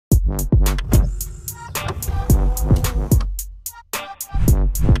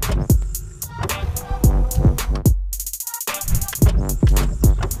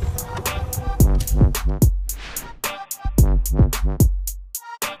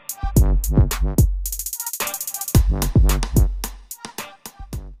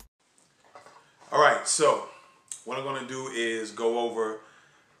Alright, so what I'm going to do is go over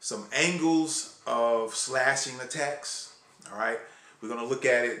some angles of slashing attacks. Alright, we're going to look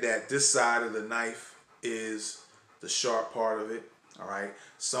at it that this side of the knife is the sharp part of it. Alright,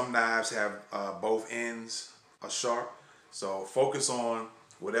 some knives have both ends are sharp, so focus on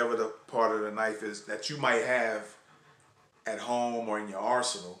whatever the part of the knife is that you might have at home or in your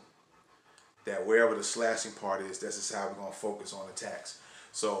arsenal, that wherever the slashing part is, this is how we're going to focus on attacks.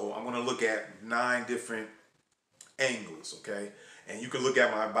 So I'm going to look at 9 different angles, okay? And you can look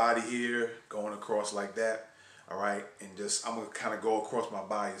at my body here going across like that, all right? And just, I'm going to kind of go across my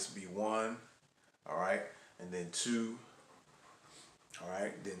body. This will be 1, all right? And then 2, all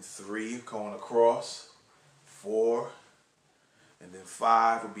right? Then 3 going across, 4, and then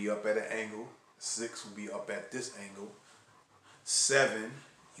 5 will be up at an angle. 6 will be up at this angle. 7,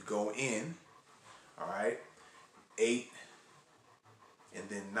 you go in, all right? 8, and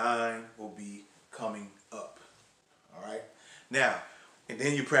then 9 will be coming up, all right? Now, and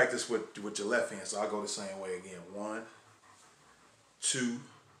then you practice with your left hand, so I'll go the same way again. 1, 2,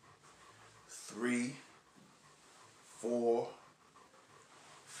 3, 4,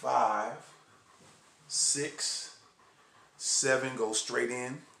 5, 6, 7, go straight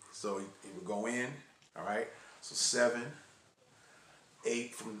in, so it will go in, all right? So 7,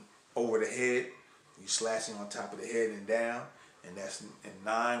 8 from over the head, you slashing on top of the head and down, and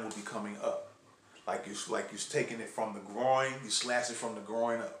 9 will be coming up, like you're taking it from the groin, you slash it from the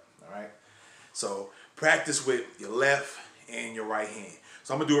groin up. All right. So practice with your left and your right hand.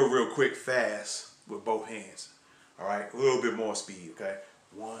 So I'm gonna do it real quick, fast with both hands. All right, a little bit more speed. Okay,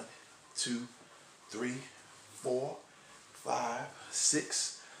 1, 2, 3, 4, 5,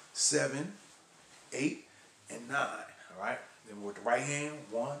 6, 7, 8, and 9. All right. Then with the right hand,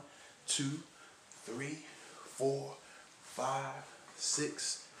 1, 2, 3, 4, 5,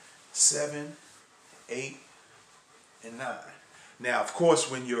 6, 7, 8, and 9. Now, of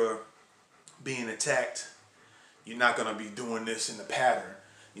course, when you're being attacked, you're not going to be doing this in the pattern.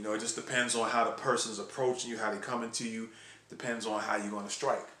 You know, it just depends on how the person's approaching you, how they're coming to you. Depends on how you're going to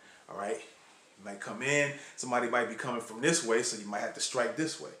strike. All right? You might come in, somebody might be coming from this way, so you might have to strike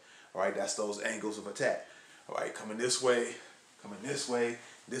this way. All right? That's those angles of attack. All right? Coming this way,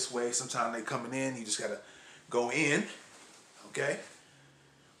 this way. Sometimes they coming in, you just got to go in. Okay?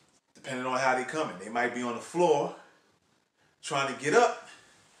 Depending on how they coming. They might be on the floor trying to get up.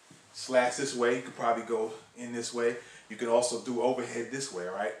 Slash this way. You could probably go in this way. You could also do overhead this way,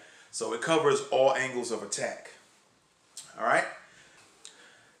 all right? So it covers all angles of attack. All right?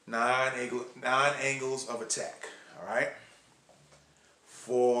 9 angles of attack. All right?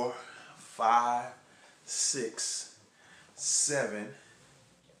 4, 5, 6, 7,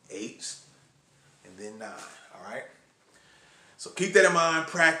 8, and then 9. All right? So keep that in mind,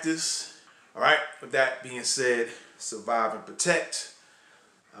 practice. All right, with that being said, survive and protect.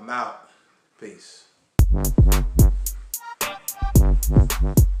 I'm out. Peace.